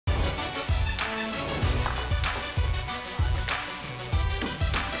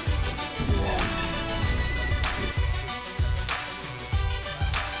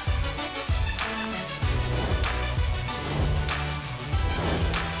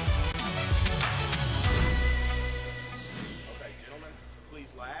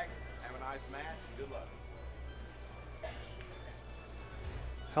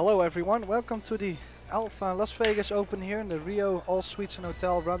Hello everyone, welcome to the Alfa Las Vegas Open here in the Rio All Suites and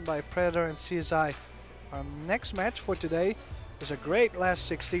Hotel run by Predator and CSI. Our next match for today is a great last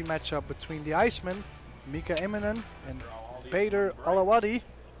 16 matchup between the Iceman, Mika Immonen and Peter Alawadhi.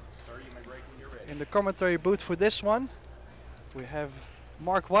 In the commentary booth for this one, we have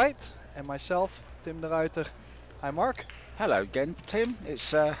Mark White and myself, Tim de Ruiter. Hi Mark. Hello again, Tim.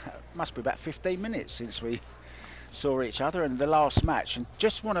 It's must be about 15 minutes since we saw each other in the last match, and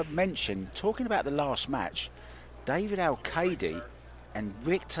just want to mention, talking about the last match, David Al-Qaedi and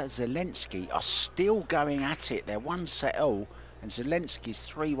Victor Zelensky are still going at it. They're one set all, and Zelensky's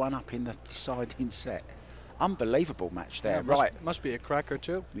 3-1 up in the deciding set. Unbelievable match there. Yeah, right, must be a cracker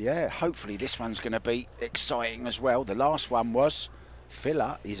too. Yeah, hopefully this one's going to be exciting as well. The last one was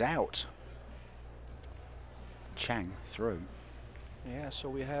Filler is out, Chang through. Yeah, so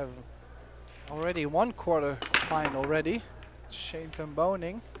we have already one quarter final ready. Shane Van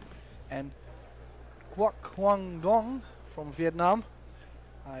Boning and Quoc Hoang Dong from Vietnam.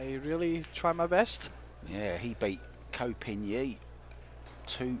 I really try my best. Yeah, he beat Ko Pin Yi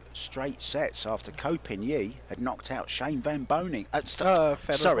 2 straight sets after Ko Pin Yi had knocked out Shane Van Boning.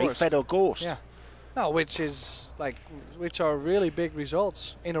 Fedor Gorst. Yeah, no, which are really big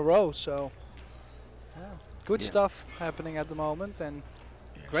results in a row. So, yeah, good stuff happening at the moment, and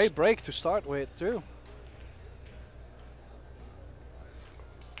great break to start with too.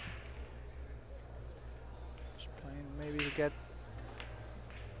 Just playing, maybe to get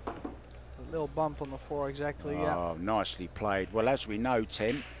a little bump on the floor exactly. Oh, nicely played. Well, as we know,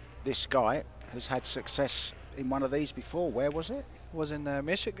 Tim, this guy has had success in one of these before. Where was it? Was in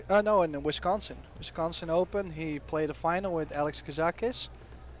Michigan. No, in Wisconsin. Wisconsin Open. He played a final with Alex Kazakis,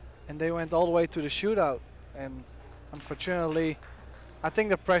 and they went all the way to the shootout. And unfortunately, I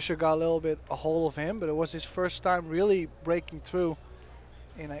think the pressure got a little bit a hold of him, but it was his first time really breaking through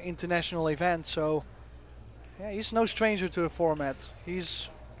in an international event. So, yeah, he's no stranger to the format. He's,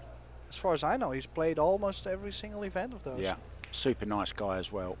 as far as I know, he's played almost every single event of those. Yeah, super nice guy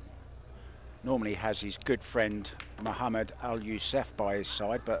as well. Normally has his good friend Mohammed Al-Youssef by his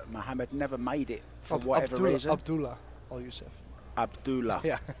side, but Mohammed never made it for whatever reason. Abdullah Al-Youssef. Abdullah.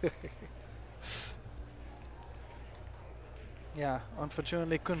 Yeah. Yeah,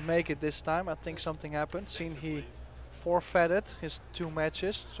 unfortunately couldn't make it this time. I think something happened. Seen he forfeited his 2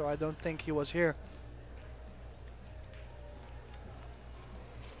 matches, so I don't think he was here.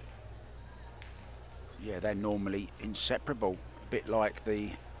 Yeah, they're normally inseparable, a bit like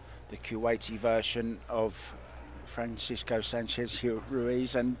the Kuwaiti version of Francisco Sanchez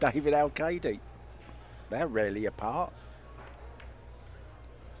Ruiz and David Al-Qaedi. They're rarely apart.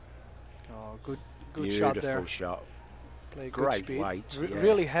 Oh, good shot there. Beautiful shot. Play great good speed. weight.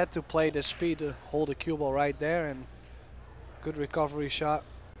 Really had to play the speed to hold the cue ball right there, and good recovery shot.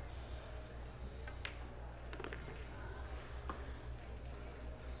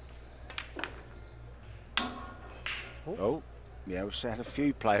 Oh, yeah, we've had a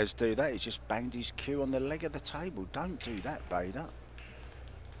few players do that. He just banged his cue on the leg of the table. Don't do that, Bader.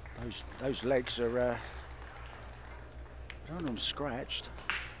 Those legs are, I don't want them scratched.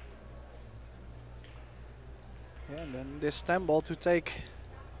 Yeah, and then this 10 ball to take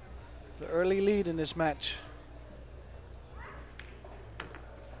the early lead in this match.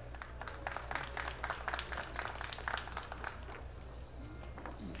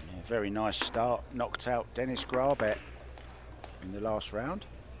 Yeah, very nice start. Knocked out Dennis Grabet in the last round.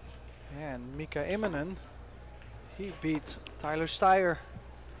 Yeah, and Mika Immonen, he beat Tyler Steyer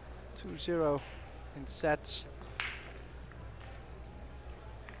 2-0 in sets.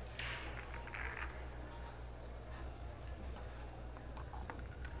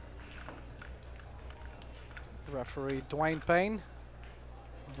 Referee Dwayne Payne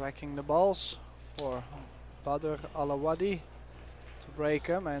racking the balls for Badr Alawadhi to break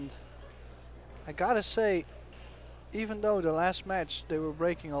him, and I gotta say, even though the last match they were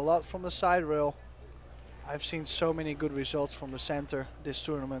breaking a lot from the side rail, I've seen so many good results from the center this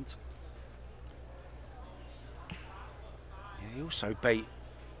tournament. Yeah, he also beat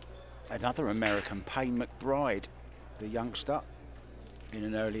another American, Payne McBride, the youngster, in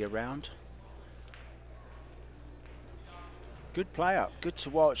an earlier round. Good player, good to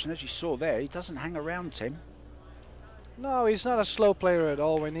watch, and as you saw there, he doesn't hang around, Tim. No, he's not a slow player at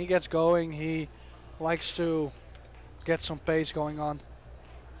all. When he gets going, he likes to get some pace going on.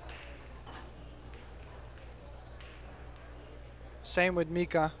 Same with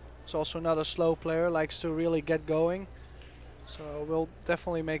Mika. He's also not a slow player, likes to really get going. So we'll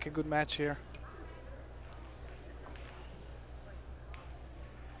definitely make a good match here.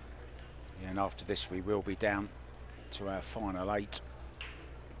 Yeah, and after this we will be down to our final 8.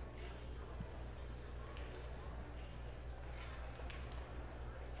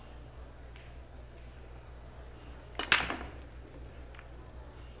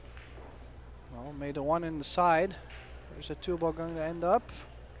 made a 1 in the side. Where's the 2 ball going to end up?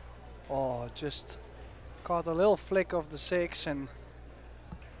 Oh, just caught a little flick of the 6 and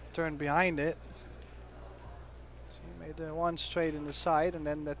turned behind it. So he made a 1 straight in the side, and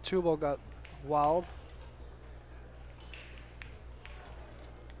then that 2 ball got wild.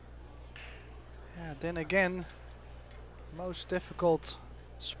 Yeah, then again, most difficult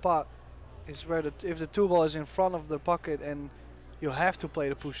spot is where if the 2 ball is in front of the pocket and you have to play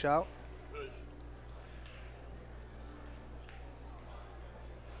the push out.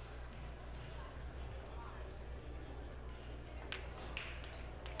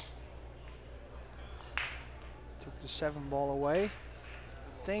 Took the 7 ball away.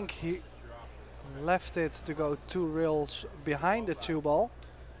 I think he left it to go 2 reels behind the 2 ball,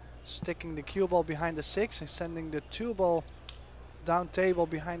 sticking the cue ball behind the 6 and sending the 2 ball down table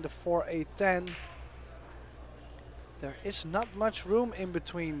behind the 4, 8, 10. There is not much room in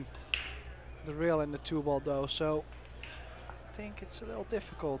between the reel and the 2 ball though, so I think it's a little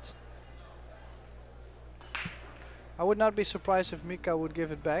difficult. I would not be surprised if Mika would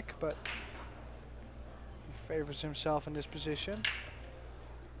give it back, but he favors himself in this position.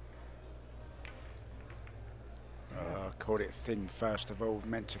 Caught it thin first of all,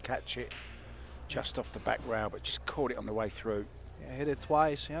 meant to catch it just off the back rail, but just caught it on the way through. Yeah, hit it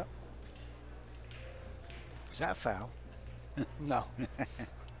twice, yeah. Is that a foul? No.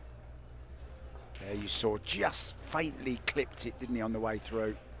 There you saw, just faintly clipped it, didn't he, on the way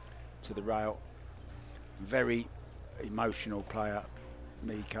through to the rail. Very emotional player,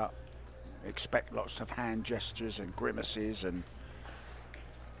 Mika. Expect lots of hand gestures and grimaces and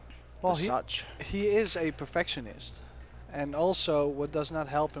such. He is a perfectionist. And also what does not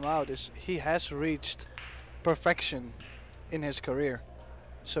help him out is he has reached perfection in his career.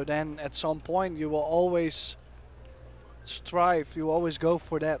 So then at some point you will always strive, you always go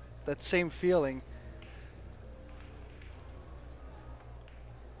for that same feeling.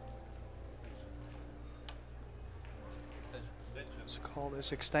 Let's call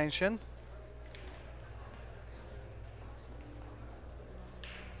this extension.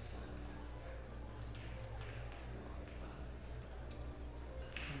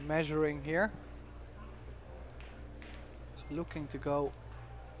 Measuring here. So looking to go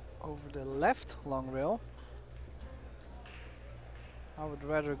over the left long rail. I would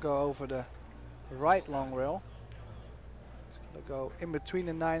rather go over the right long rail. It's gonna go in between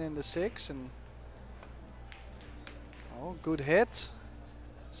the 9 and the 6, and oh, good hit.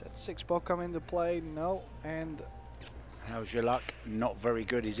 Does that 6 ball come into play? No. And how's your luck? Not very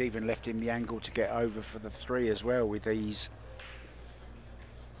good. He's even left him the angle to get over for the 3 as well with ease.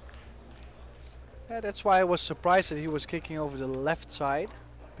 yeah, that's why I was surprised that he was kicking over the left side,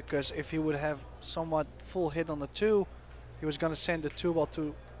 because if he would have somewhat full hit on the 2, he was going to send the 2 ball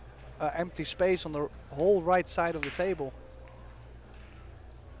to empty space on the whole right side of the table.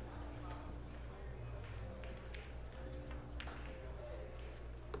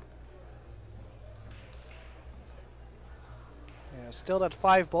 Yeah, still that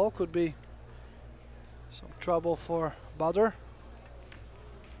 5 ball could be some trouble for Badr.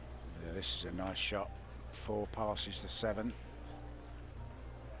 Yeah, this is a nice shot. 4 passes to 7.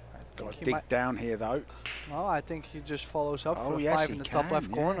 Got to dig down here though. Well, I think he just follows up for yes, 5 in the top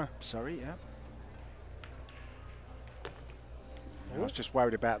left corner. Sorry, yeah. I was just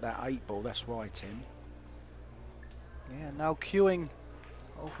worried about that 8 ball, that's why, Tim. Yeah, now queuing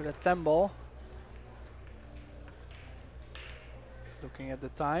over the 10 ball. Looking at the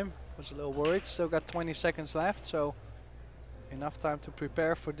time, was a little worried. Still got 20 seconds left, so enough time to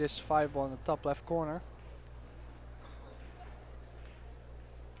prepare for this 5 ball in the top left corner.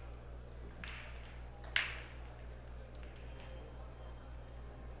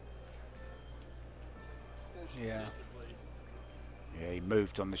 Yeah. Yeah, he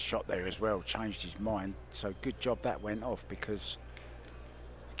moved on the shot there as well, changed his mind. So good job that went off, because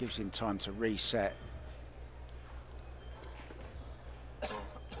it gives him time to reset.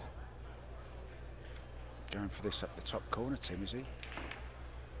 Going for this up the top corner, Tim, is he?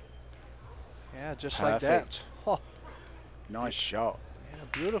 Yeah, just Perfect. like that. Oh. Nice shot. Yeah,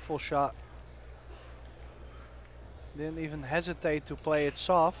 beautiful shot. Didn't even hesitate to play it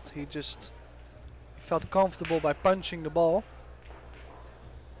soft. He just felt comfortable by punching the ball.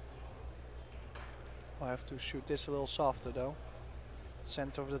 I have to shoot this a little softer though.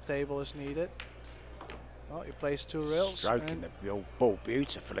 Center of the table is needed. Oh, he plays 2 rails. Stroking the ball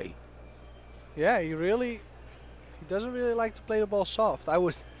beautifully. Yeah, he doesn't really like to play the ball soft. I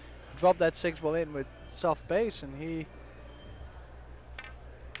would drop that 6 ball in with soft pace, and he.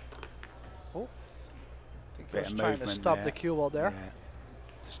 Oh, I think he was trying to stop the cue ball there. Yeah.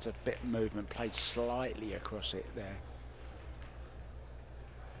 Just a bit of movement, played slightly across it there.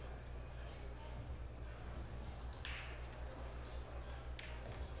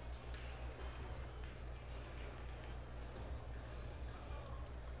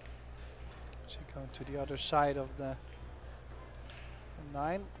 So going to the other side of the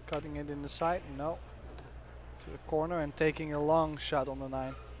 9, cutting it in the side, no. To the corner and taking a long shot on the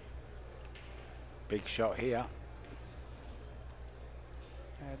 9. Big shot here.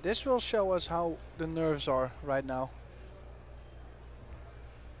 This will show us how the nerves are right now.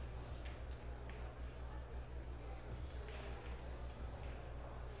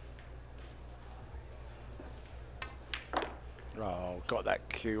 Oh, got that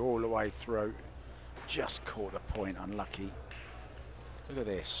cue all the way through. Just caught the point, unlucky. Look at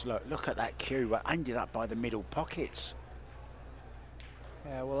this, look at that cue, but ended up by the middle pockets.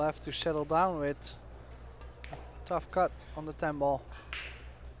 Yeah, we'll have to settle down with a tough cut on the 10 ball.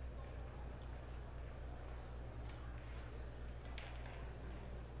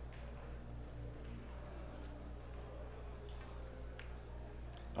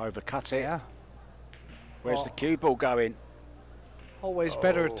 Overcut it. Yeah. Where's the cue ball going? Always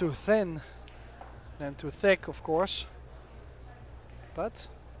better too thin than too thick, of course. But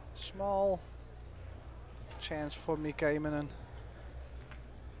small chance for Mika Immonen.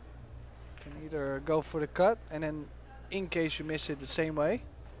 Can either go for the cut and then in case you miss it the same way.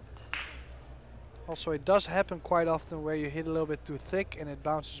 Also, it does happen quite often where you hit a little bit too thick and it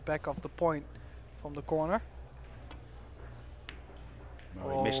bounces back off the point from the corner.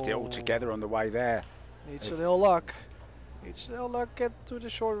 Oh, he missed it altogether on the way there. Needs a little luck. Needs a little luck, get to the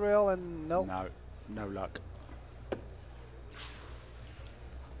short rail and no. No, no luck.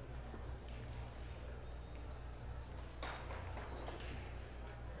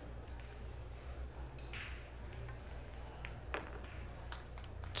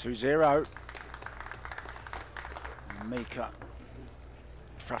 Two zero. Mika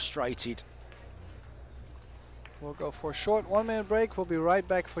frustrated. We'll go for a short 1-minute break. We'll be right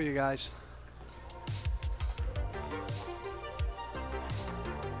back for you guys.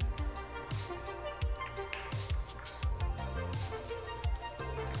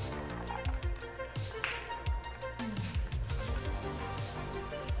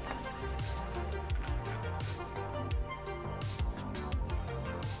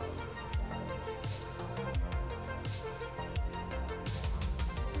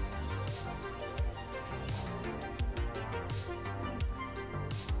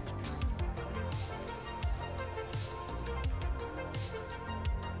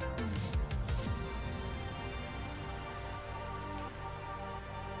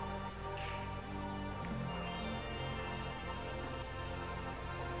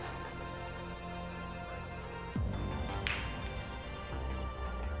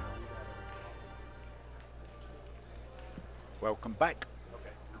 Welcome back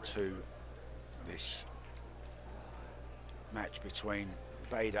to this match between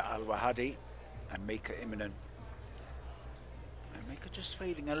Predator Alawadhi and Mika Immonen. And Mika just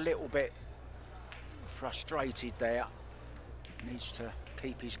feeling a little bit frustrated there. Needs to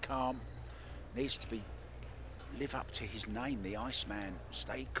keep his calm. Needs to live up to his name, the Iceman.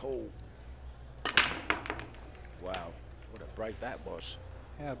 Stay cool. Wow, what a break that was.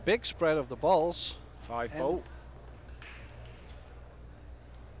 Yeah, big spread of the balls. 5 ball.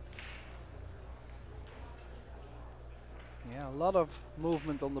 Yeah, a lot of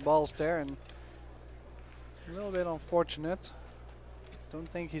movement on the balls there and a little bit unfortunate. Don't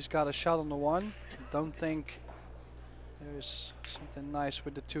think he's got a shot on the 1. Don't think there's something nice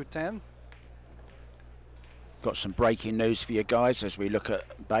with the 210. Got some breaking news for you guys as we look at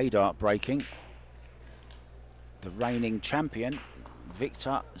Predator breaking. The reigning champion,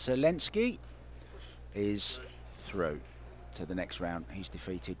 Viktor Zelensky, is through to the next round. He's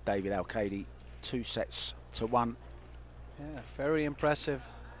defeated David Alkady 2-1. Yeah, very impressive.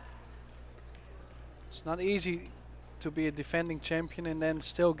 It's not easy to be a defending champion and then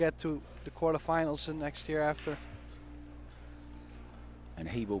still get to the quarterfinals the next year after. And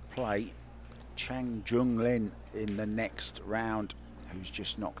he will play Chang Jung-Lin in the next round, who's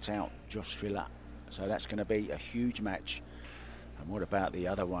just knocked out Josh Villa. So that's going to be a huge match. And what about the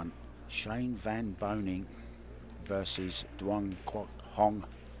other one? Shane Van Boening versus Duong Quoc Hong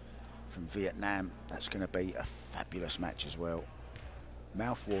from Vietnam. That's going to be a fabulous match as well.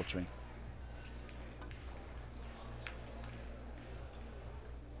 Mouth-watering.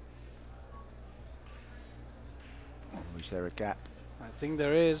 Oh, is there a gap? I think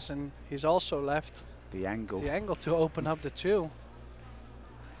there is, and he's also left The angle. the angle to open up the 2.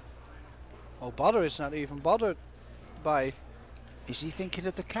 Oh, Butter is not even bothered by Is he thinking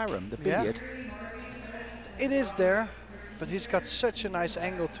of the carom, the billiard? Yeah. It is there, but he's got such a nice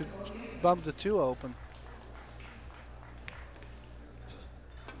angle to bump the 2 open.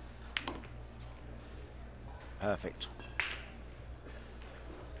 Perfect.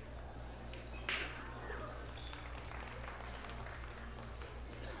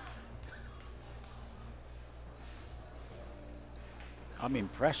 I'm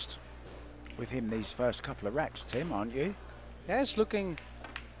impressed with him these first couple of racks, Tim, aren't you? Yeah, it's looking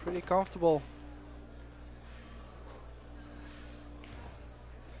pretty comfortable.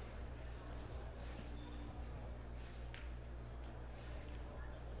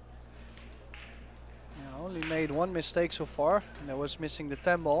 Yeah, only made 1 mistake so far, and that was missing the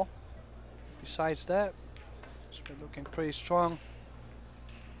 10 ball. Besides that, it's been looking pretty strong.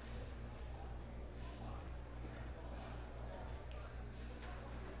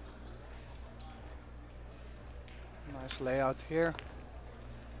 Nice layout here.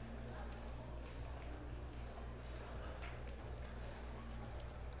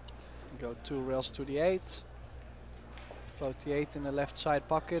 Go 2 rails to the 8. Float the 8 in the left side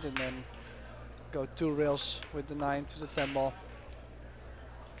pocket and then go 2 rails with the 9 to the 10 ball.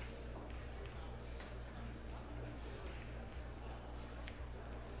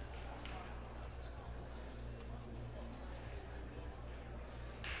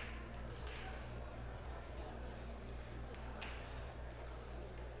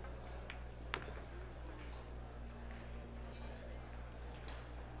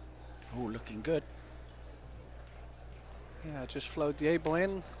 Oh, looking good. Yeah, just float the 8 ball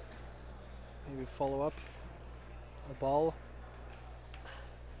in. Maybe follow up a ball.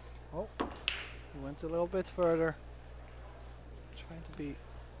 Oh, he went a little bit further. Trying to be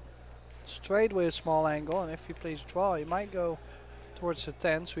straight with a small angle, and if he plays draw, he might go towards the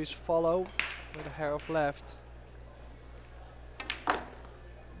 10, so he's follow with a hair of left.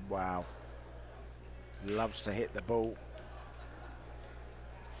 Wow. Loves to hit the ball.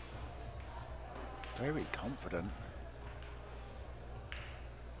 Very confident.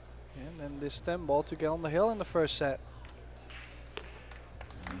 And then this 10 ball to get on the hill in the first set.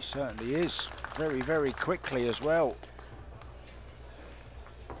 And he certainly is. Very, very quickly as well.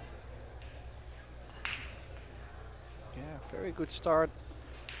 Yeah, very good start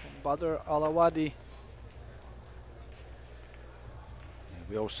from Badr Alawadhi.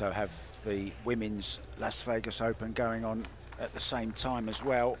 We also have the Women's Las Vegas Open going on at the same time as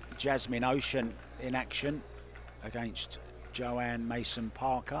well. Jasmine Ocean in action against Joanne Mason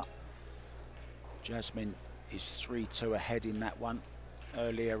Parker. Jasmine is 3-2 ahead in that one.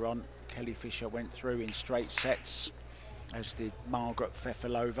 Earlier on, Kelly Fisher went through in straight sets, as did Margaret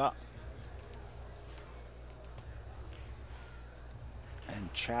Fefilova.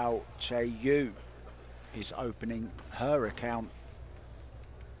 And Chao Che-Yu is opening her account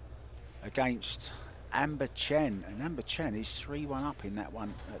against Amber Chen, and Amber Chen is 3-1 up in that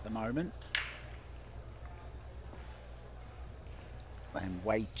one at the moment. And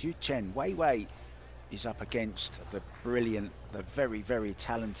Wei Ju-Chen, Wei is up against the brilliant, the very, very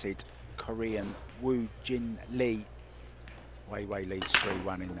talented Korean Woo Jin Lee. Wei leads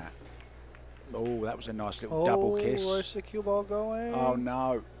 3-1 in that. Oh, that was a nice little double kiss. Oh, where's the cue ball going? Oh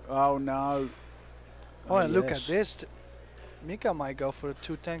no, oh no. Oh, and look at this. Mika might go for a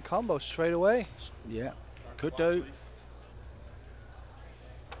 2-10 combo straight away. Yeah, could do.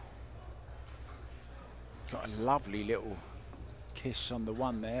 Got a lovely little kiss on the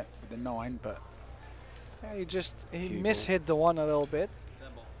 1 there with the 9, but yeah, he mishit the 1 a little bit.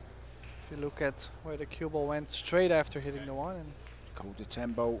 If you look at where the cue ball went straight after hitting the 1. And called the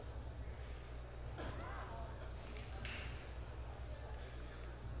 10 ball.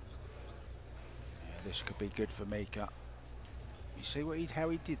 Yeah, this could be good for Mika. You see how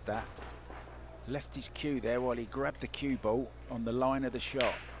he did that? Left his cue there while he grabbed the cue ball on the line of the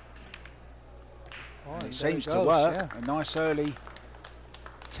shot. Oh, and it seems to work. Yeah. A nice early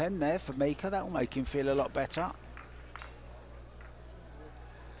 10 there for Mika. That will make him feel a lot better.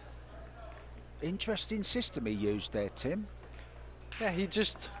 Interesting system he used there, Tim. Yeah, he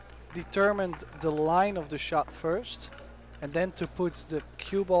just determined the line of the shot first, and then to put the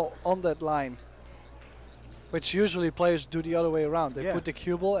cue ball on that line. Which usually players do the other way around. They put the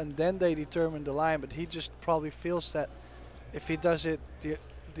cue ball and then they determine the line, but he just probably feels that if he does it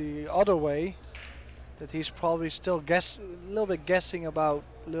the other way, that he's probably still a little bit guessing about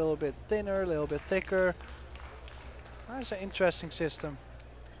a little bit thinner, a little bit thicker. That's an interesting system.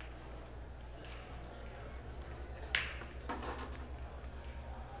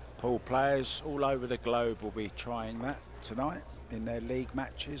 Pool players all over the globe will be trying that tonight in their league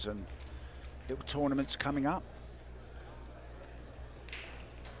matches and little tournaments coming up.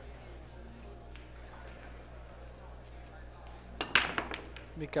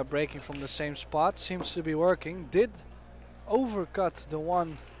 Mika breaking from the same spot. Seems to be working. Did overcut the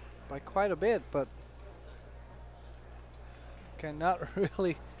one by quite a bit, but cannot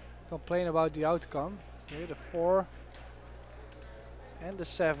really complain about the outcome. Here the 4 and the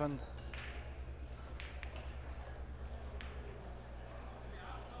 7.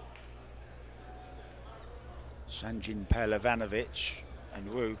 Sanjin Pelavanovic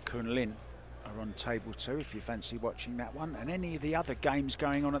and Wu Kunlin are on table 2 if you fancy watching that one. And any of the other games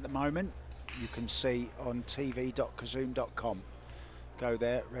going on at the moment, you can see on tv.kazoom.com. Go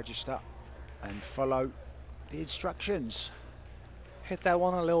there, register, and follow the instructions. Hit that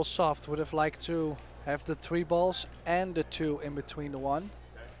one a little soft. Would have liked to have the 3 balls and the 2 in between the 1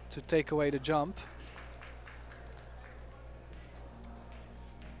 to take away the jump.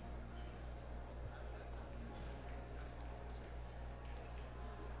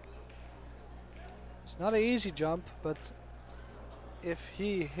 It's not an easy jump, but if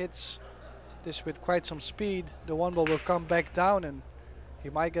he hits this with quite some speed, the 1 ball will come back down and he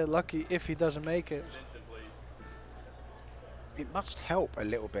might get lucky if he doesn't make it. It must help a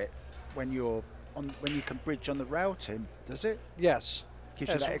little bit when you're on, when you can bridge on the rail, Tim, does it? Yes.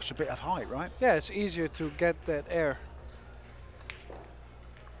 Gives you that extra bit of height, right? Yeah, it's easier to get that air.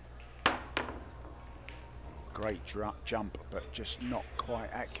 Great jump, but just not quite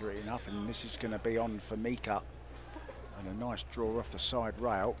accurate enough, and this is going to be on for Mika. And a nice draw off the side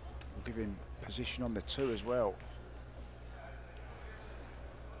rail will give him position on the 2 as well.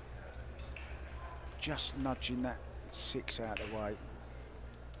 Just nudging that 6 out of the way.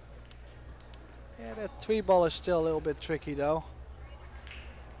 Yeah, that 3 ball is still a little bit tricky though.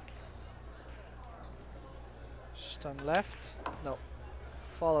 Stun left. No.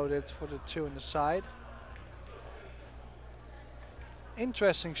 Followed it for the 2 in the side.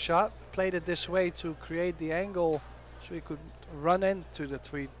 Interesting shot. Played it this way to create the angle so he could run into the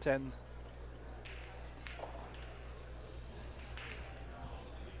 310.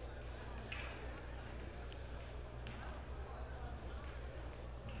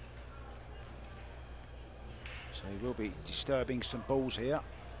 So he will be disturbing some balls here.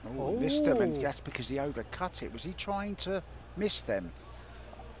 Oh, missed them, and that's because he overcut it. Was he trying to miss them?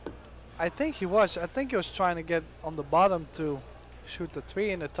 I think he was. I think he was trying to get on the bottom to shoot the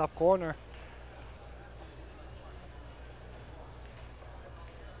 3 in the top corner.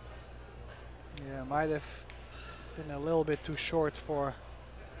 Yeah, might have been a little bit too short for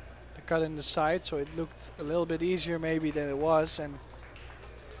the cut in the side, so it looked a little bit easier maybe than it was. And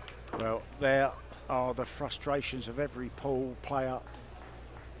well, there are the frustrations of every pool player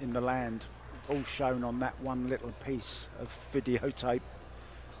in the land, all shown on that one little piece of videotape.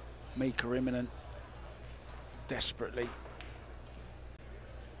 Mika Immonen desperately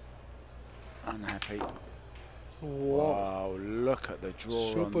unhappy. whoa. Wow, look at the draw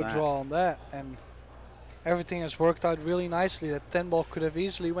on Super that. draw on that, and everything has worked out really nicely. That 10 ball could have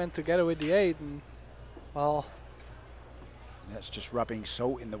easily went together with the 8, and well, that's just rubbing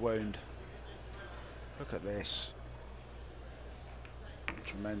salt in the wound. Look at this.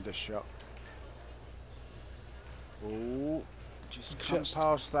 Tremendous shot. Oh, just come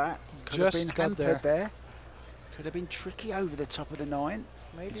past that. Could have been hampered there. Could have been tricky over the top of the 9.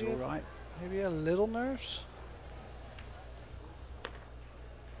 maybe He's all right. Maybe a little nerves.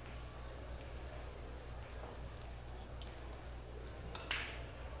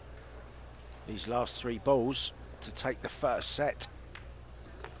 These last 3 balls to take the first set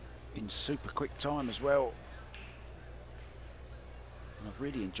in super quick time as well. And I've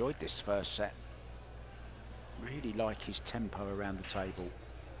really enjoyed this first set. Really like his tempo around the table.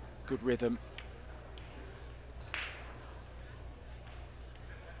 Good rhythm.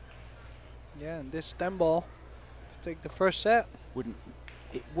 Yeah, and this 10 ball to take the first set.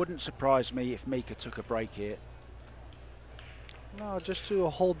 It wouldn't surprise me if Mika took a break here. No, just to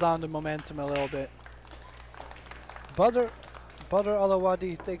hold down the momentum a little bit. Badr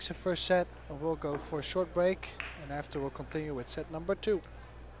Alawadhi takes the first set, and we'll go for a short break, and after we'll continue with set number 2.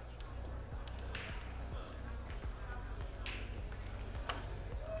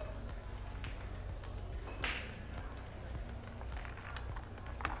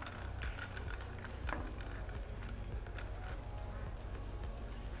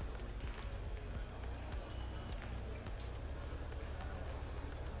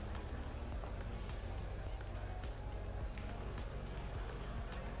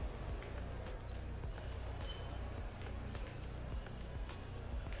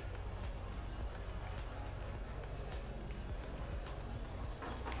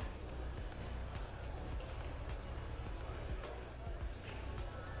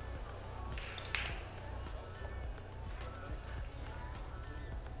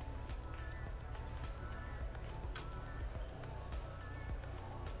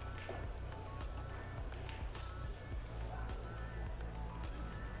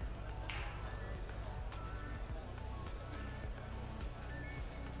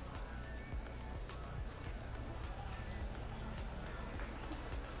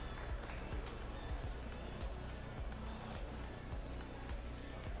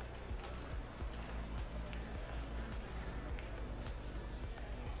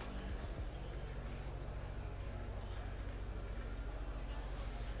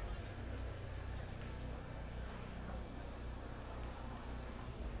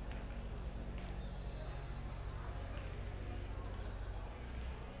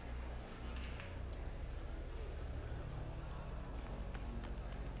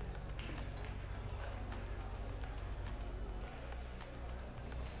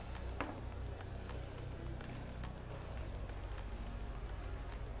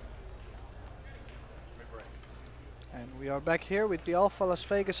 We are back here with the Alfa Las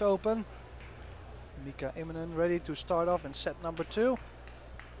Vegas Open. Mika Immonen ready to start off in set number 2.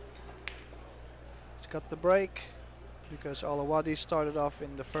 He's got the break because Alawadhi started off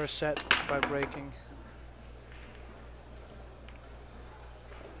in the first set by breaking.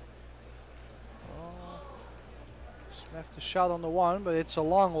 Oh, just left a shot on the 1, but it's a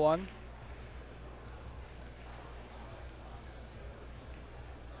long one.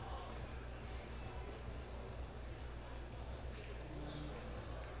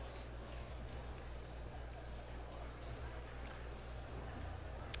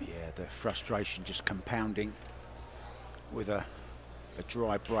 Yeah, the frustration just compounding with a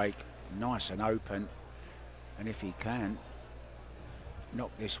dry break, nice and open, and if he can knock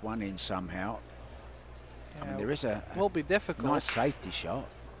this one in somehow, yeah, I mean, there is a will be difficult. Nice safety shot.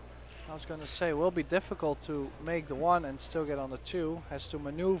 I was going to say, will be difficult to make the 1 and still get on the 2. Has to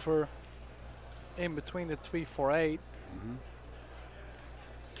maneuver in between the 3, 4, 8.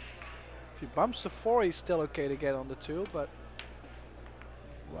 If he bumps the 4, he's still okay to get on the 2, but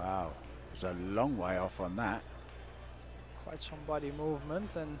wow, it's a long way off on that. quite some body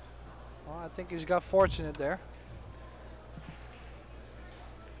movement, and well, I think he's got fortunate there.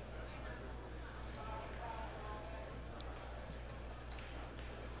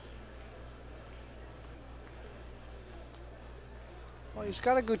 Well, he's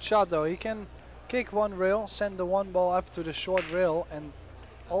got a good shot though. He can kick 1 rail, send the 1 ball up to the short rail, and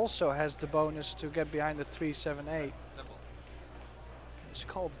also has the bonus to get behind the 3, 7, 8. It's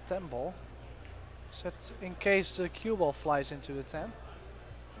called the 10 ball. Set in case the cue ball flies into the 10.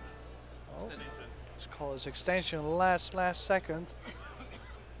 Oh, let's call his extension last second.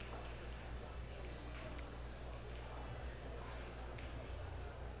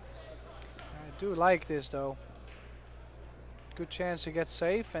 I do like this though. Good chance to get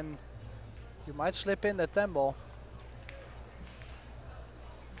safe, and you might slip in the 10 ball.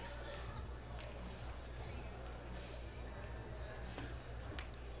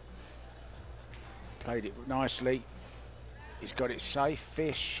 Played it nicely. He's got it safe.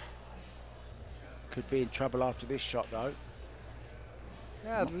 Fish could be in trouble after this shot though.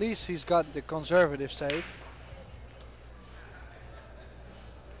 Yeah, at least he's got the conservative save.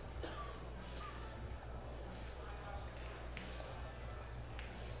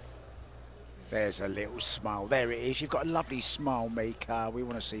 There's a little smile. There it is. You've got a lovely smile, Mika. We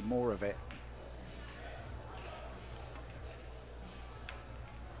want to see more of it.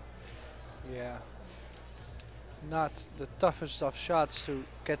 Yeah. Not the toughest of shots to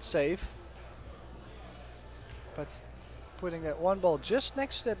get safe. But putting that 1 ball just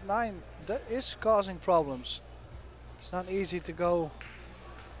next to that 9, that is causing problems. It's not easy to go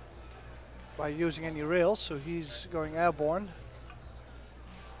by using any rails, so he's going airborne.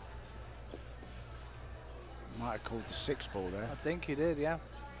 Might have called the 6 ball there. I think he did, yeah.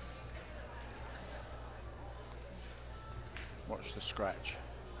 Watch the scratch.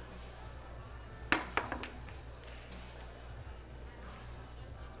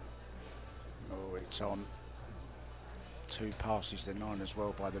 Oh, it's on. 2 passes to 9 as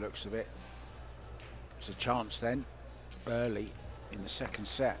well by the looks of it. There's a chance then, early in the second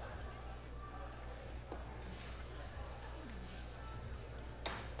set.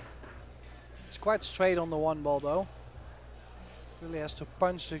 It's quite straight on the 1 ball though. Really has to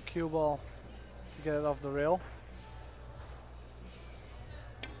punch the cue ball to get it off the rail.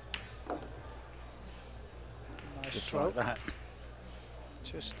 Nice Just stroke. like that.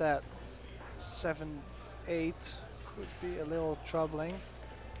 Just that 7, 8 could be a little troubling.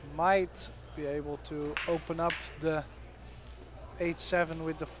 Might be able to open up the 8, 7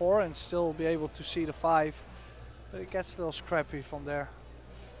 with the 4 and still be able to see the 5. But it gets a little scrappy from there.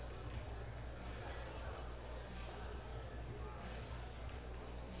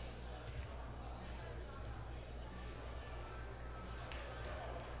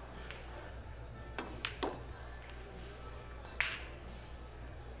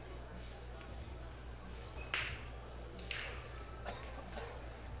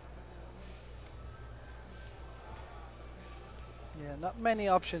 Yeah, not many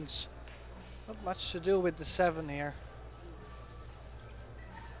options. Not much to do with the 7 here.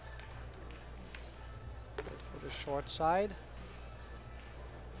 Good for the short side.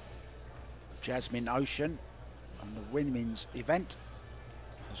 Jasmine Ocean on the women's event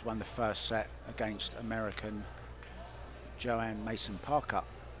has won the first set against American Joanne Mason Parker.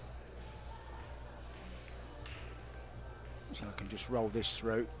 So I can just roll this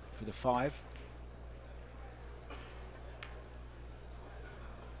through for the 5.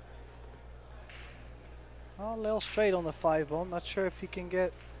 Oh, a little straight on the 5 ball. Not sure if he can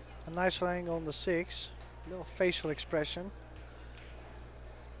get a nicer angle on the 6. little facial expression.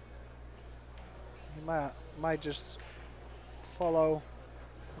 He might just follow,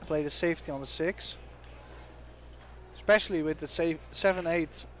 play the safety on the 6. Especially with the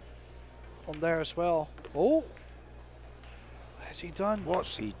 7-8 on there as well. Oh! Has he done?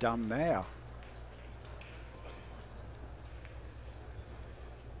 What's he done there?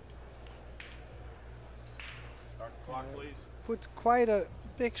 Start the clock, please. Put quite a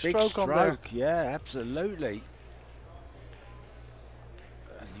big stroke on there. Yeah, absolutely.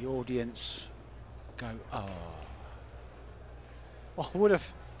 And the audience go, oh. Oh,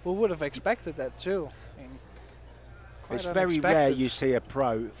 who would have expected that too? I mean, It's very rare you see a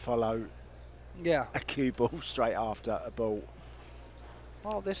pro follow a cue ball straight after a ball.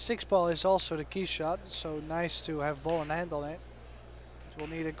 Well, this 6 ball is also the key shot, so nice to have ball and hand on it. It will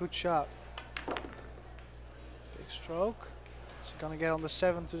need a good shot. Big stroke. Is he gonna get on the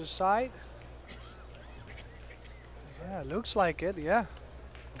 7 to the side? Yeah, looks like it, yeah.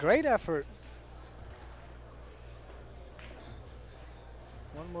 Great effort.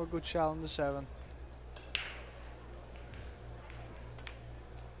 One more good shot on the 7.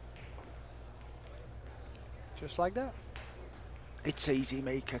 Just like that. It's easy,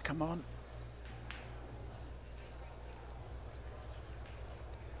 Mika, come on.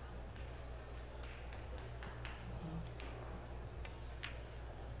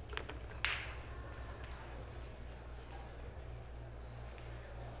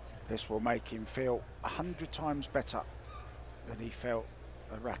 This will make him feel 100 times better than he felt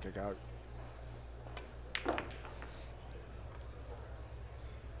a rack ago.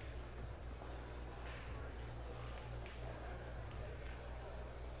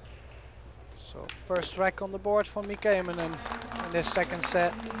 So first rack on the board for Mika Immonen in this second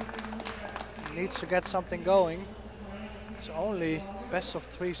set. He needs to get something going. It's only best of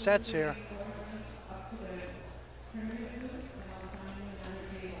 3 sets here.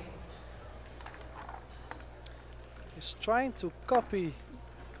 He's trying to copy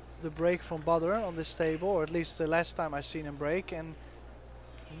the break from Badr on this table, or at least the last time I seen him break, and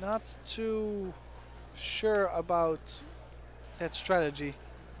not too sure about that strategy.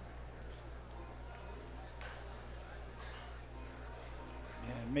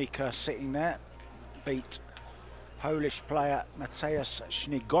 Mika sitting there, beat Polish player Mateusz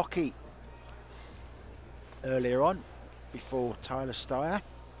Śniegocki earlier on, before Tyler Steyer.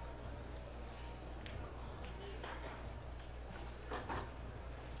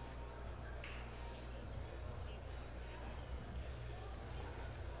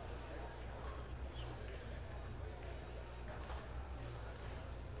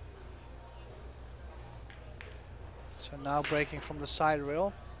 So now breaking from the side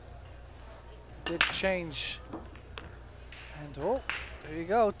rail. Did change. And oh, there you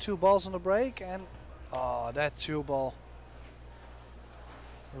go. 2 balls on the break, and oh, that 2 ball.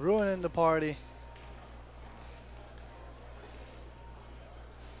 Ruining the party.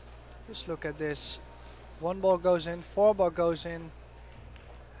 Just look at this. 1 ball goes in, 4 ball goes in,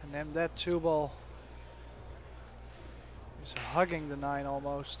 and then that 2 ball is hugging the 9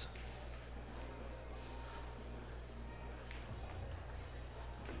 almost.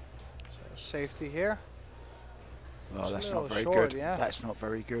 Safety here. Oh, It's that's a not little very short, good. yeah. That's not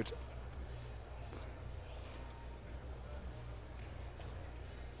very good.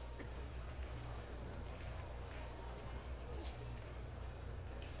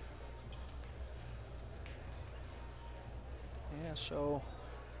 Yeah, so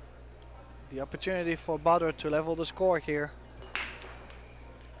the opportunity for Badr to level the score here.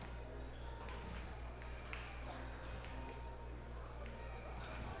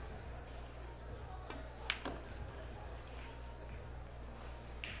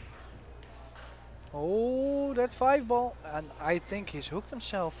 Oh, that 5 ball, and I think he's hooked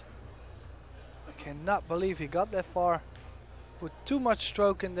himself. I cannot believe he got that far. Put too much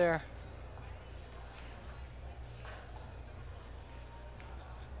stroke in there.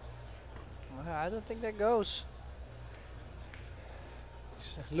 I don't think that goes.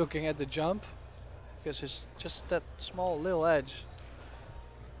 He's looking at the jump because it's just that small little edge.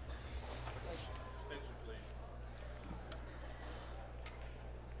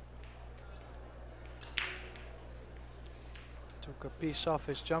 Took a piece off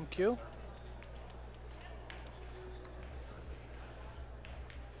his jump cue.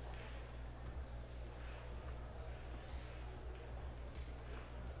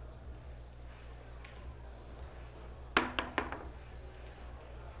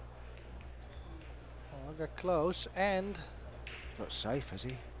 Oh, got close and Got safe, has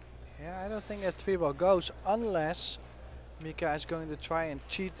he? yeah, I don't think that 3 ball goes unless Mika is going to try and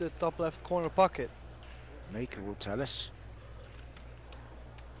cheat the top left corner pocket. Mika will tell us.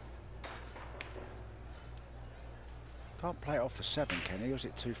 Can't play it off the 7, can he? Or is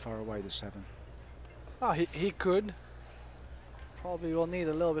it too far away, the 7? Oh, he could. Probably will need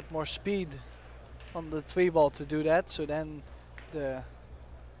a little bit more speed on the 3 ball to do that. So then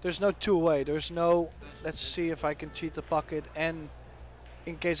there's no two-way. There's no, let's see if I can cheat the pocket and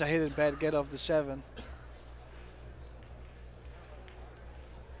in case I hit it bad, get off the 7.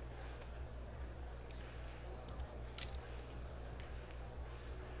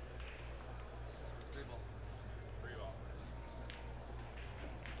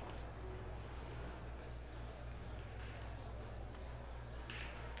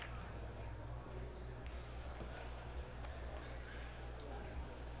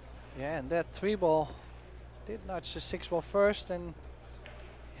 Yeah, and that 3 ball did notch the 6 ball first and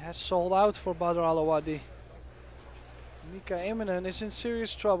has sold out for Badr Alawadhi. Mika Immonen is in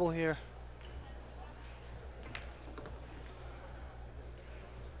serious trouble here.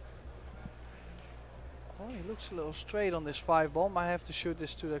 Oh, he looks a little straight on this 5 ball. Might have to shoot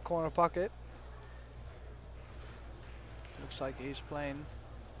this to the corner pocket. Looks like he's playing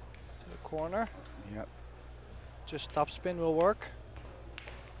to the corner. Yep. Just top spin will work.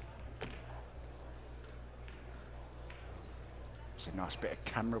 It's a nice bit of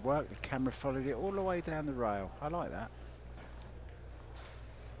camera work. The camera followed it all the way down the rail. I like that.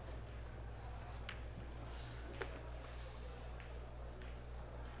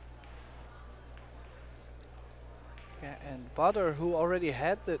 Yeah, and Badr, who already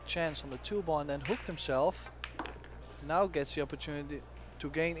had the chance on the 2 ball and then hooked himself, now gets the opportunity to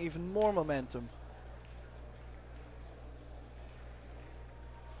gain even more momentum.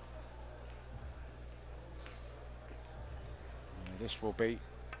 This will be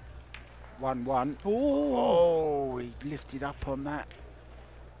 1-1. Oh, he lifted up on that.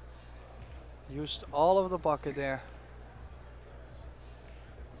 Used all of the bucket there.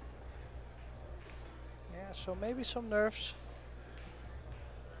 Yeah, so maybe some nerves.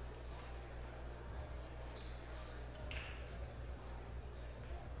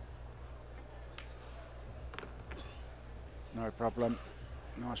 No problem.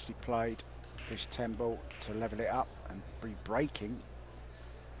 Nicely played. This 10 ball to level it up and be breaking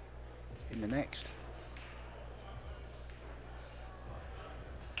in the next.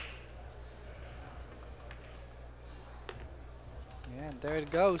 Yeah, and there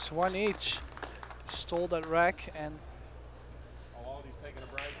it goes, 1 each. Stole that rack and Alawadi's taking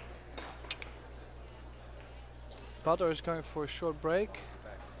a break. Badr is going for a short break.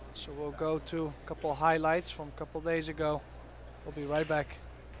 So we'll go to a couple highlights from a couple days ago. We'll be right back.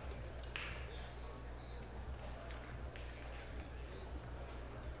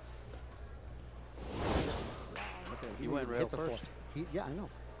 He went rail first. Yeah, I know.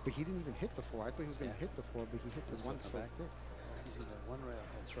 But he didn't even hit the 4. I thought he was going to hit the 4, but he hit the 1 so quick. Using the 1 rail.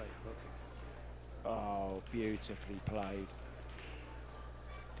 That's right. Perfect. Oh, beautifully played.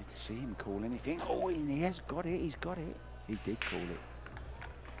 Didn't see him call anything. Oh, and he has got it. He's got it. He did call it.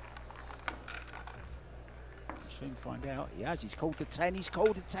 We'll soon find out. He has. He's called the 10. He's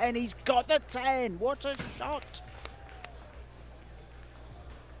called the 10. He's got the 10. What a shot.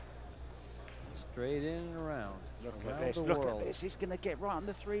 Straight in and around. Look around at this. the Look world. at this. He's going to get right on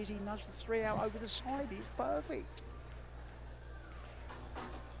the 3s. He nudged the 3 out over the side. He's perfect.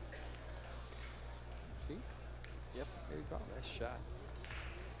 See? Yep. There you go. Nice shot.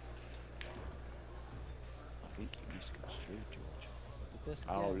 I think you misconstrued, George. Look at this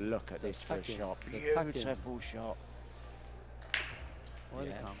Oh, again. look at The this for a tuck-in. shot. The tuck-in. Beautiful shot. Or the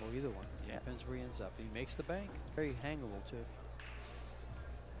Yeah. combo, either one. Yeah. Depends where he ends up. He makes the bank. Very hangable, too.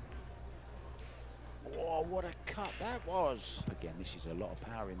 Oh, what a cut that was. Again, this is a lot of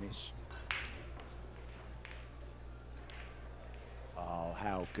power in this. Oh,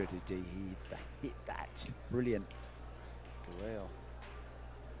 how good did he hit that? Brilliant. The rail.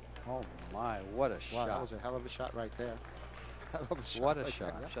 Oh, my. What a Wow, shot. that was a hell of a shot right there. Hell of a shot What a right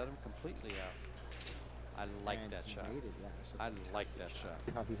shot. there. Shut him completely out. I like And that he shot. made it, yeah. It's a I fantastic like that shot.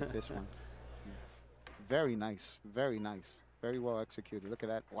 How he hit this one. Very nice. Very nice. Very well executed. Look at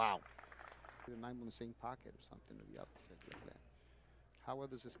that. Wow. The 9 in the same pocket or something or the opposite. Look at that. How well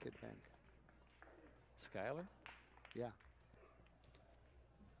does this kid bank? Skyler? Yeah.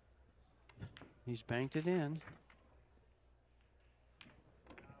 He's banked it in.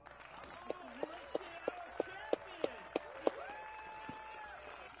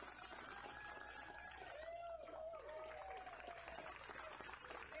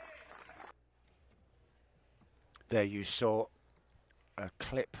 There you saw a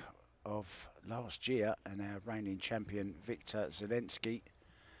clip of last year and our reigning champion Victor Zelensky,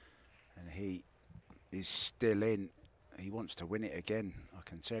 and he is still in. He wants to win it again, I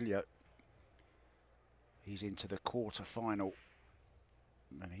can tell you. He's into the quarter-final,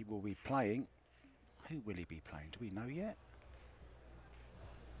 and he will be playing. Who will he be playing? Do we know yet?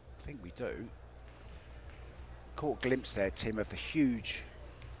 I think we do. Caught a glimpse there, Tim, of the huge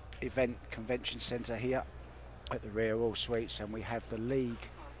event convention centre here at the Rio Hotel Suites, and we have the league,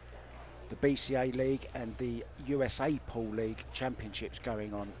 the BCA League and the USA Pool League Championships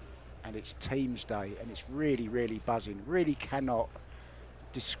going on, and it's Teams Day, and it's really, really buzzing. Really cannot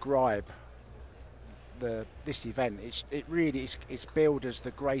describe this event. It really is. It's billed as the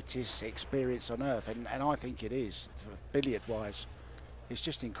greatest experience on earth, and I think it is, billiard-wise. It's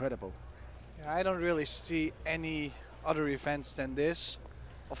just incredible. Yeah, I don't really see any other events than this.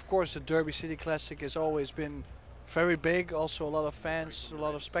 Of course, the Derby City Classic has always been very big, also a lot of fans, a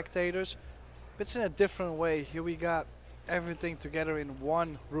lot of spectators. But it's in a different way. Here we got everything together in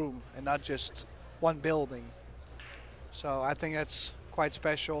one room and not just one building. So I think that's quite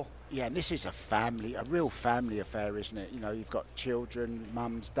special. Yeah, and this is a real family affair, isn't it? You know, you've got children,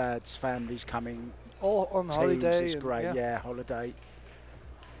 mums, dads, families coming. All on teams, holiday. It's great, yeah, holiday.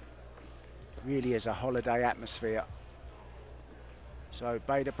 Really is a holiday atmosphere. So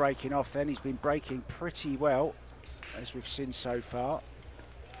Bader breaking off then. He's been breaking pretty well, as we've seen so far.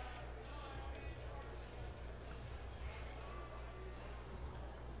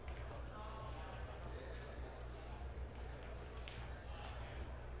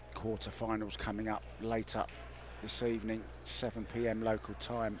 Quarterfinals coming up later this evening, 7 p.m. local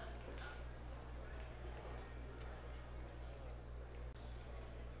time.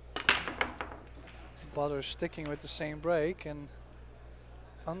 Butter sticking with the same break and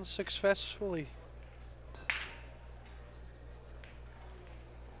unsuccessfully.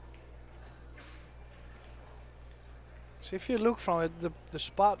 So if you look from it, the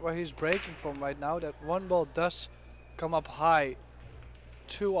spot where he's breaking from right now, that one ball does come up high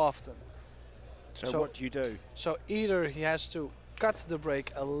too often. So what do you do? So either he has to cut the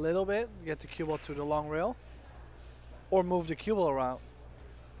break a little bit, get the cue ball to the long rail, or move the cue ball around.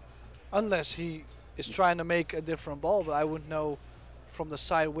 Unless he is trying to make a different ball, but I wouldn't know from the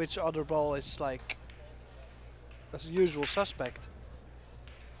side which other ball is like a usual suspect.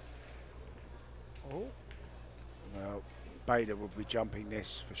 Oh. Well, Bader will be jumping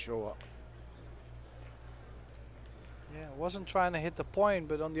this for sure. Yeah, wasn't trying to hit the point,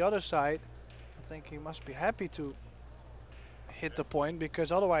 but on the other side, I think he must be happy to hit the point,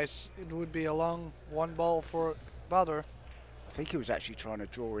 because otherwise it would be a long one ball for Butter. I think he was actually trying to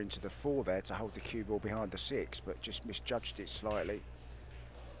draw into the 4 there to hold the cue ball behind the 6, but just misjudged it slightly.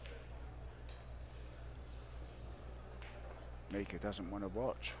 Mika doesn't want to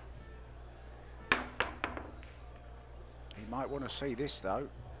watch. He might want to see this though.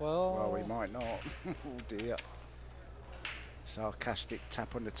 Well, he might not. Oh dear. Sarcastic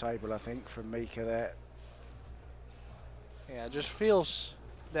tap on the table, I think, from Mika there. Yeah, it just feels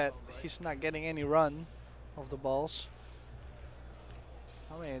that he's not getting any run of the balls.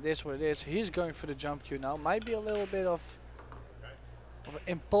 I mean, it is what it is. He's going for the jump cue now. Might be a little bit of an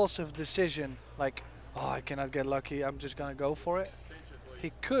impulsive decision, like, oh, I cannot get lucky, I'm just gonna go for it.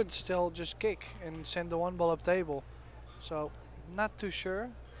 He could still just kick and send the one ball up table. So, not too sure.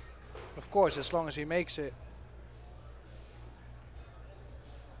 Of course, as long as he makes it.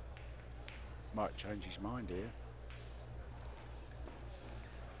 Might change his mind here.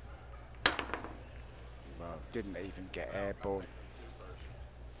 Well, didn't even get airborne.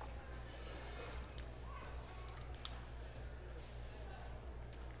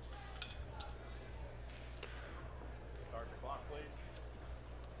 Start the clock, please.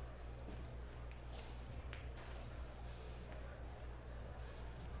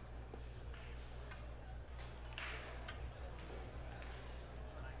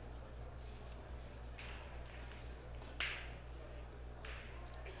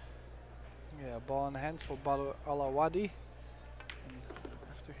 Yeah, ball in hand for Alawadhi. And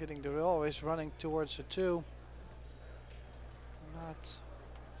after hitting the rail, he's running towards the 2. Not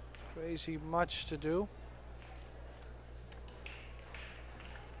crazy much to do.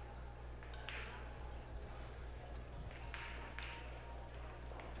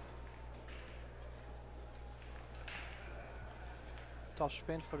 Top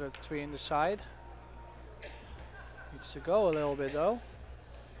spin for the 3 in the side. Needs to go a little bit though.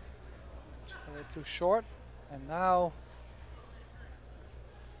 Too short, and now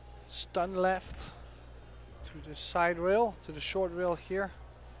stun left to the side rail, to the short rail here.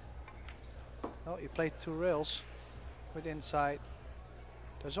 No, he played 2 rails with inside.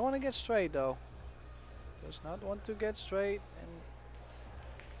 Doesn't want to get straight though. Does not want to get straight,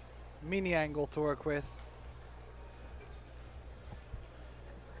 and mini angle to work with.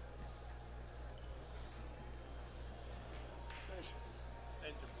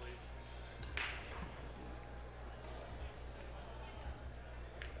 Attention, please.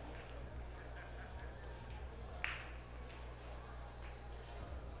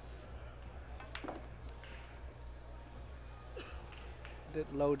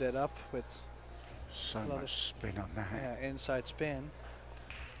 Did load it up with So a lot of much spin on that. yeah, inside spin.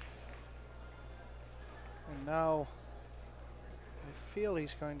 And now I feel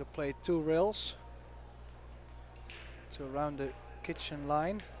he's going to play 2 rails to around the kitchen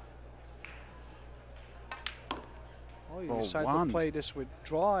line. Oh, you For decide one. to play this with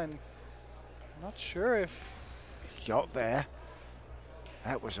draw, and not sure if Got there.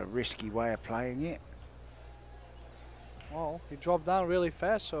 That was a risky way of playing it. well, he dropped down really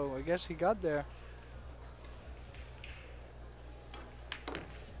fast, so I guess he got there.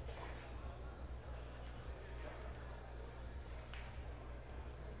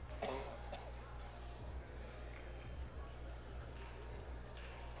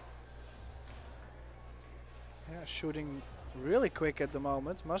 Yeah, shooting really quick at the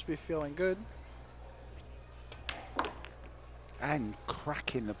moment. Must be feeling good. And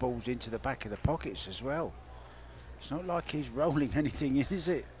cracking the balls into the back of the pockets as well. It's not like he's rolling anything in, is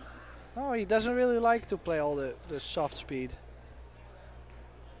it? No, he doesn't really like to play all the soft speed.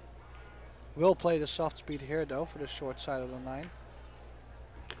 Will play the soft speed here though for the short side of the 9.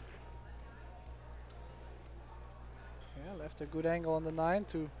 Yeah, left a good angle on the 9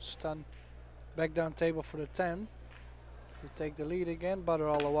 to stun back down table for the 10. To take the lead again, Badr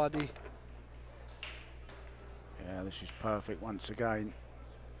Alawadhi. Yeah, this is perfect once again.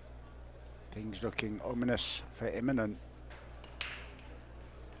 Things looking ominous for Immonen.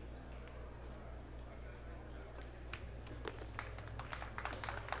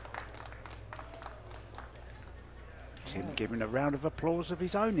 Tim giving a round of applause of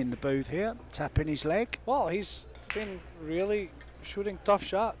his own in the booth here, tapping his leg. Well, he's been really shooting tough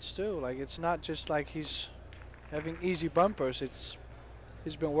shots too. Like, it's not just like he's having easy bumpers.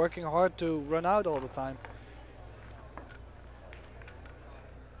 He's been working hard to run out all the time.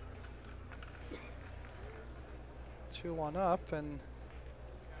 Two one up, and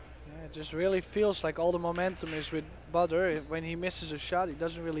yeah, it just really feels like all the momentum is with Badr. When he misses a shot, he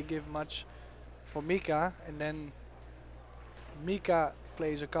doesn't really give much for Mika, and then Mika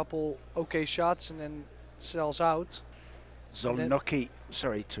plays a couple okay shots and then sells out. Zolnoki,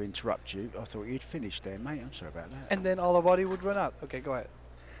 sorry to interrupt you. I thought you'd finished there, mate. I'm sorry about that. And then Alawadhi would run out. Okay, go ahead.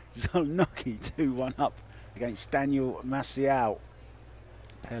 Zolnoki 2-1 up against Daniel Maciel.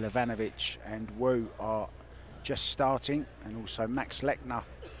 Pelevanovic and Wu are just starting, and also Max Lechner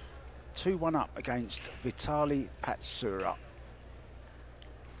 2-1 up against Vitali Patsura.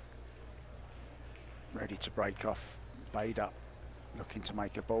 Ready to break off. Bader looking to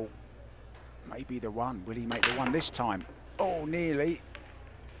make a ball. Maybe the one. Will he make the one this time? Oh, nearly.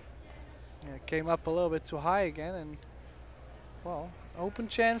 Yeah, came up a little bit too high again, and well, open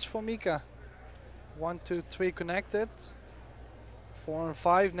chance for Mika. 1, 2, 3 connected. 4 and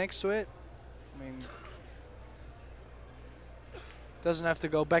 5 next to it. I mean, doesn't have to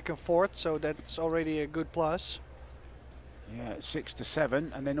go back and forth, so that's already a good plus. Yeah, 6 to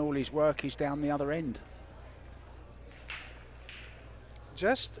 7, and then all his work is down the other end.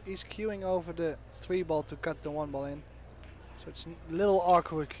 Just he's queuing over the 3 ball to cut the 1 ball in, so it's a little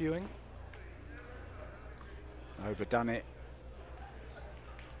awkward queuing. Overdone it.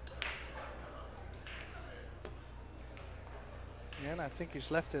 Yeah, and I think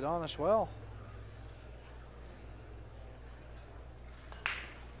he's left it on as well.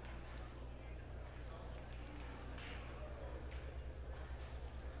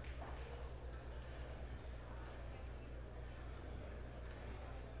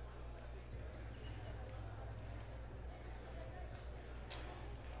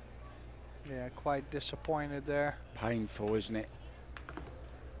 Yeah, quite disappointed there. Painful, isn't it?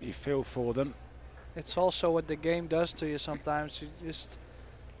 You feel for them. It's also what the game does to you sometimes. You just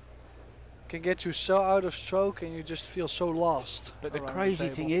can get you so out of stroke and you just feel so lost. But the around crazy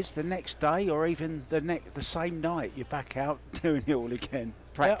table. thing is, the next day or even the same night, you're back out doing it all again,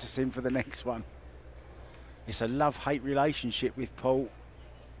 practicing for the next one. It's a love-hate relationship with Paul.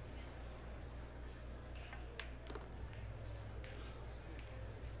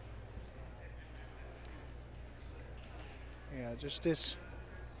 Yeah, just this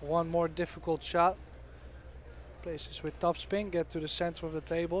one more difficult shot. Places with top spin, get to the center of the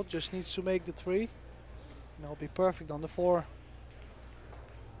table. Just needs to make the 3. And he'll be perfect on the 4.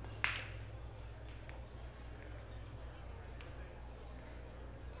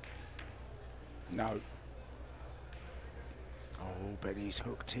 No. Oh, but he's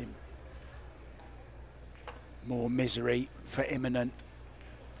hooked him. More misery for Immonen.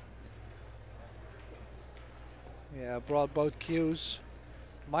 Yeah, brought both cues.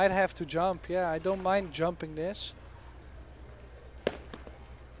 Might have to jump. Yeah, I don't mind jumping this.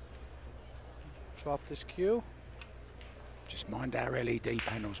 Drop this cue. Just mind our LED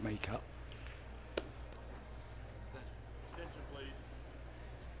panels, Mika. Extension, please.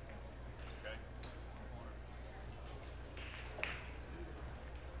 Okay.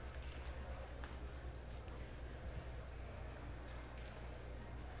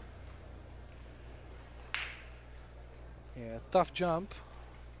 Yeah, tough jump.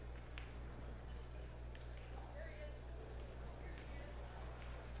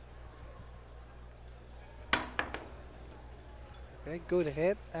 Okay, good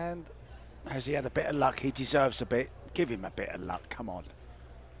hit, and Has he had a bit of luck? He deserves a bit. Give him a bit of luck, come on.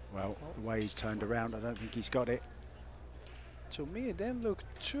 Well, the way he's turned around, I don't think he's got it. to me it didn't look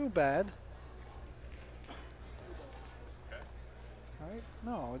too bad. Right?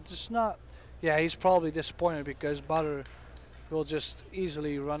 No, it's just not. Yeah, he's probably disappointed because Butter will just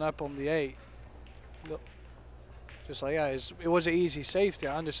easily run up on the 8. Look, just like, yeah, it was an easy safety,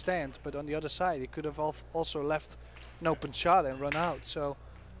 I understand, but on the other side he could have also left an open shot and run out, so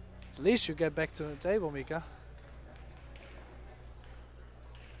at least you get back to the table, Mika.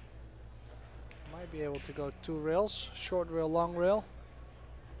 Might be able to go 2 rails, short rail, long rail.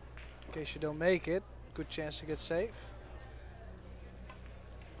 In case you don't make it, good chance to get safe.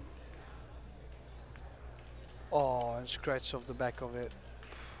 Oh, and scratch off the back of it.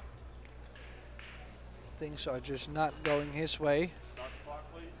 Things are just not going his way. Start the clock,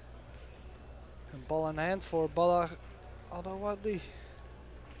 please. And ball in hand for Alawadhi.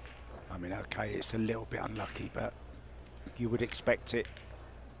 I mean, okay, it's a little bit unlucky, but you would expect it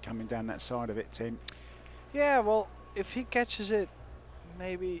coming down that side of it, Tim. Yeah, well, if he catches it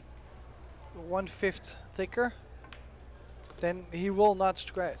maybe 1/5 thicker, then he will not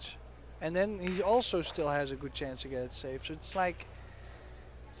scratch. And then he also still has a good chance to get it safe. So it's like,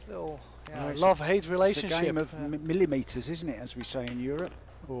 still, yeah, Well, love-hate relationship. It's a game of millimetres, isn't it, as we say in Europe,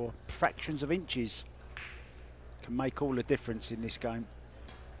 or fractions of inches. Can make all the difference in this game.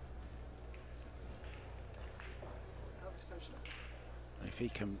 If he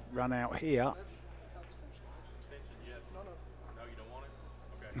can run out here. Extension, yes. No, you don't want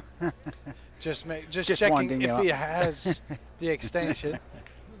it? Okay. just Just checking winding if you he up. has the extension.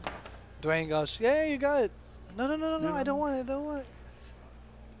 Dwayne goes, yeah, you got it. No, I don't want it, I don't want it.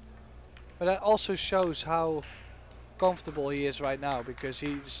 But that also shows how comfortable he is right now, because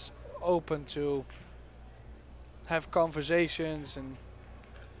he's open to have conversations, and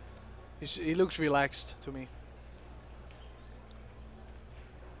he looks relaxed to me.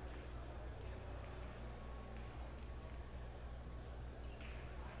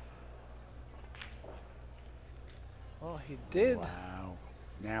 Oh, he did. Wow.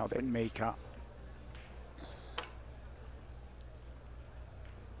 Now then, Mika.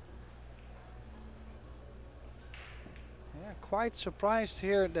 Yeah, quite surprised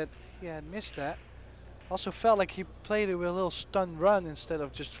here that he had missed that. Also felt like he played it with a little stun run instead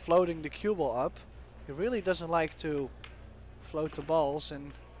of just floating the cue ball up. He really doesn't like to float the balls,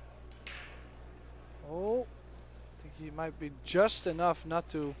 and oh, I think he might be just enough not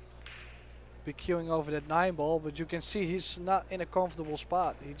to be queuing over that 9 ball, but you can see he's not in a comfortable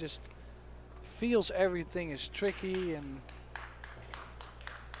spot. He just feels everything is tricky, and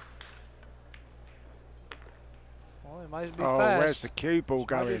oh, it might be fast. Where's the cue ball This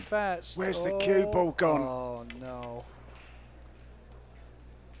might be going? fast. Where's the cue ball gone? Oh no.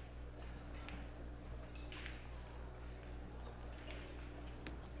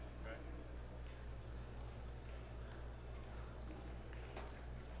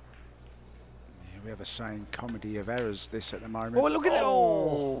 We have a saying, comedy of errors, this at the moment. Oh, look at that.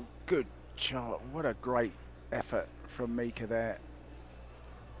 Oh, good shot. What a great effort from Mika there.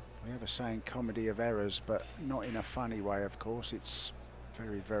 We have a saying, comedy of errors, but not in a funny way, of course. It's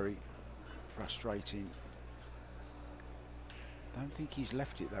very, very frustrating. Don't think he's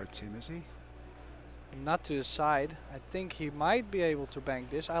left it though, Tim, has he? Not to the side. I think he might be able to bank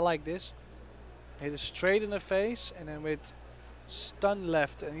this. I like this. Hit it straight in the face, and then with stun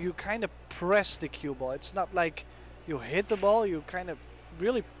left, and you kind of press the cue ball. It's not like you hit the ball, you kind of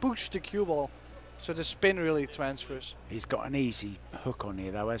really push the cue ball, so the spin really transfers. He's got an easy hook on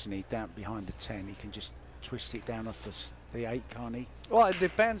here though, hasn't he? Down behind the 10, he can just twist it down off the 8, can't he? Well, it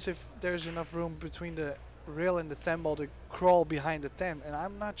depends if there's enough room between the rail and the 10 ball to crawl behind the 10, and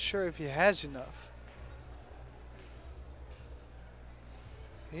I'm not sure if he has enough.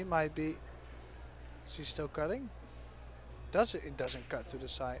 He might be Is he still cutting? Does it? It doesn't cut to the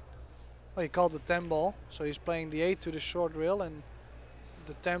side. Well, he called the 10 ball, so he's playing the 8 to the short rail and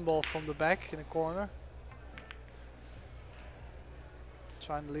the 10 ball from the back in the corner.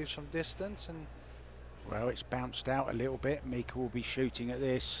 Trying to leave some distance and. Well, it's bounced out a little bit. Mika will be shooting at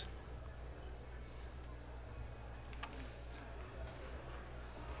this.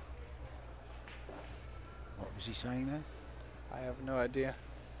 What was he saying there? I have no idea.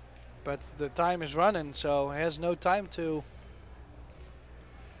 But the time is running, so he has no time to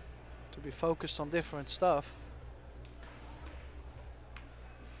be focused on different stuff.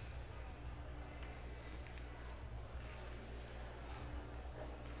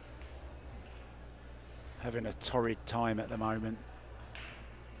 Having a torrid time at the moment.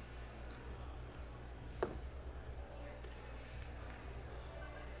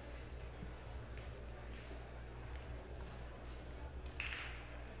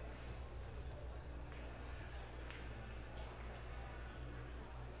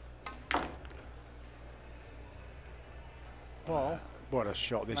 Well, what a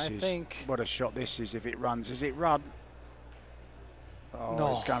shot this is. think What a shot this is if it runs. Does it run? Oh,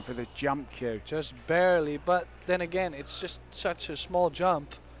 No. it's going for the jump cue. just barely, but then again, it's just such a small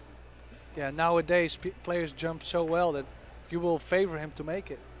jump. Yeah, nowadays players jump so well that you will favor him to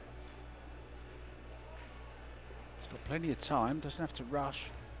make it. He's got plenty of time, doesn't have to rush.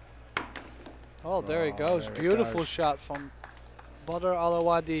 Oh, there he Oh, goes. there it Beautiful goes. shot from Badr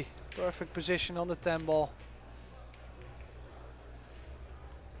Alawadhi. Perfect position on the 10 ball.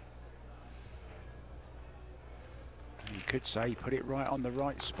 You could say he put it right on the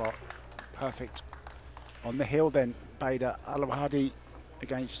right spot. Perfect. On the hill then, Badr Alawadhi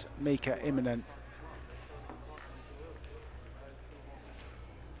against Mika Immonen.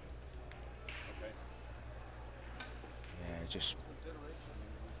 Yeah, just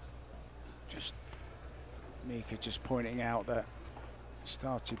Mika just pointing out that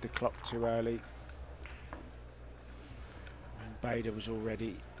started the clock too early. And Badr was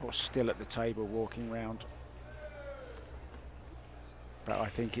already, or still at the table walking round. But I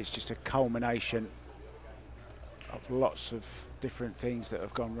think it's just a culmination of lots of different things that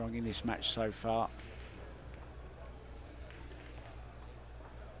have gone wrong in this match so far.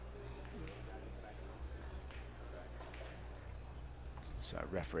 So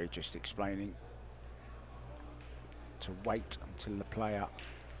referee just explaining to wait until the player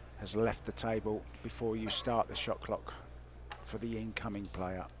has left the table before you start the shot clock for the incoming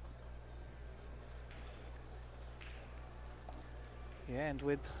player. Yeah, and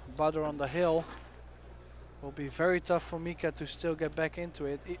with Badr on the hill, will be very tough for Mika to still get back into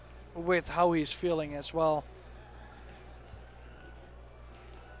it, with how he's feeling as well.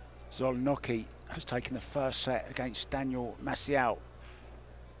 Zolnoki has taken the first set against Daniel Maciel.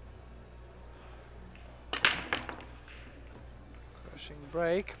 Crushing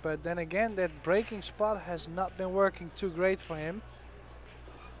break, but then again, that breaking spot has not been working too great for him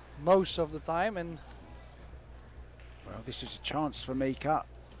most of the time, and Well, this is a chance for Mika.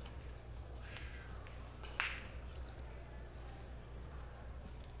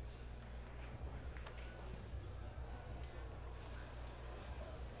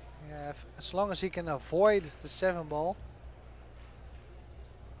 yeah, as long as he can avoid the 7 ball.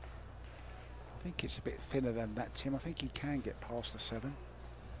 I think it's a bit thinner than that, Tim. I think he can get past the 7.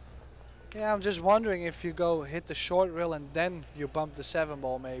 Yeah, I'm just wondering if you go hit the short rail and then you bump the 7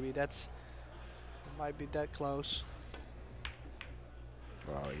 ball, maybe might be that close.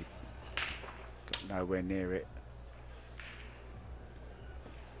 Well, he got nowhere near it.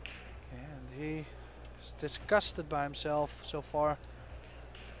 And he is disgusted by himself so far.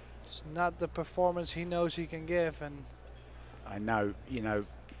 It's not the performance he knows he can give, and I know, you know,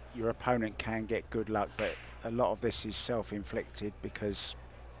 your opponent can get good luck, but a lot of this is self-inflicted because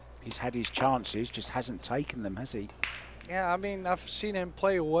he's had his chances, just hasn't taken them, has he? yeah, I mean, I've seen him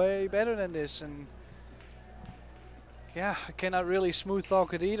play way better than this, and yeah, I cannot really smooth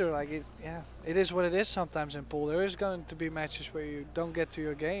talk it either. Like, it is what it is sometimes in pool. There is going to be matches where you don't get to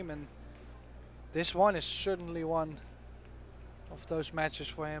your game, and this one is certainly one of those matches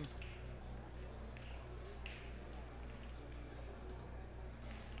for him.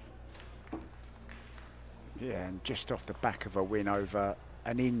 Yeah, and just off the back of a win over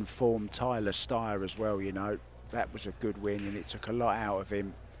an in-form Tyler Steyer as well, you know. That was a good win and it took a lot out of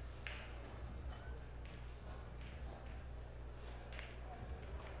him.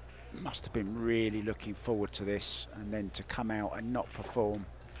 Must have been really looking forward to this, and then to come out and not perform.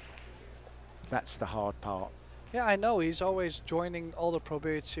 That's the hard part. Yeah, I know. He's always joining all the Pro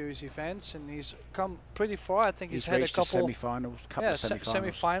Billiard Series events, and he's come pretty far. I think he's had a reached the couple semi-finals, couple of semi-finals.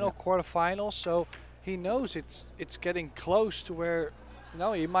 semi-final, quarterfinals. So he knows it's getting close to where, you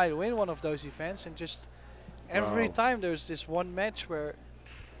know, he might win one of those events, and just every Wow. time there's this one match where,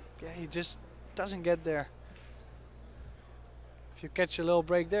 yeah, he just doesn't get there. If you catch a little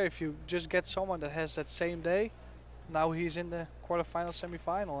break there, if you just get someone that has that same day, now he's in the quarterfinal,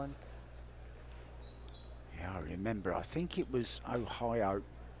 semi-final, and Yeah, I remember. I think it was Ohio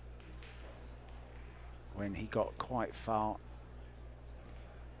when he got quite far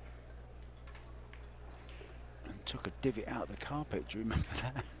and took a divot out of the carpet. Do you remember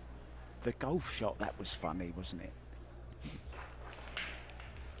that? The golf shot, that was funny, wasn't it?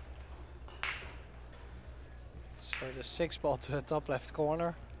 so the 6 ball to the top left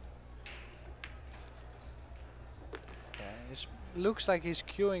corner. Yeah, it looks like he's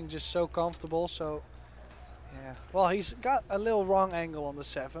cueing just so comfortable. So yeah, well, he's got a little wrong angle on the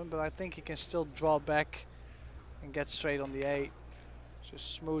 7, but I think he can still draw back and get straight on the 8.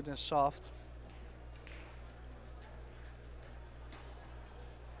 Just smooth and soft.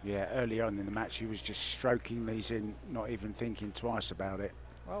 Yeah, early on in the match he was just stroking these in, not even thinking twice about it.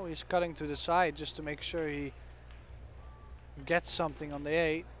 Well, he's cutting to the side just to make sure he gets something on the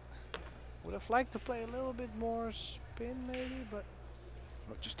 8. Would have liked to play a little bit more spin maybe, but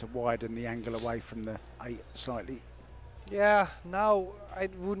Just to widen the angle away from the 8 slightly. yeah, now I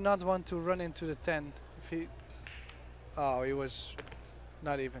would not want to run into the 10. If he, oh, he was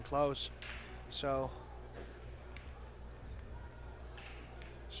not even close. So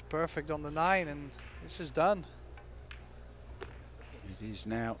it's perfect on the 9, and this is done. It is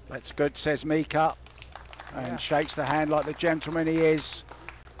now. That's good, says Mika, and Yeah. shakes the hand like the gentleman he is.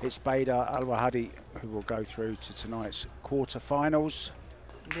 It's Bader Alawadhi who will go through to tonight's quarterfinals.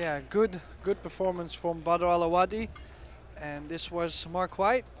 Yeah, good performance from Badr Alawadhi. And this was Mark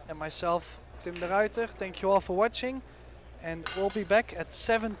White and myself, Tim de Ruiter. Thank you all for watching, and we'll be back at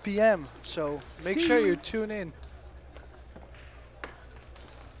 7 p.m. So make sure you tune in.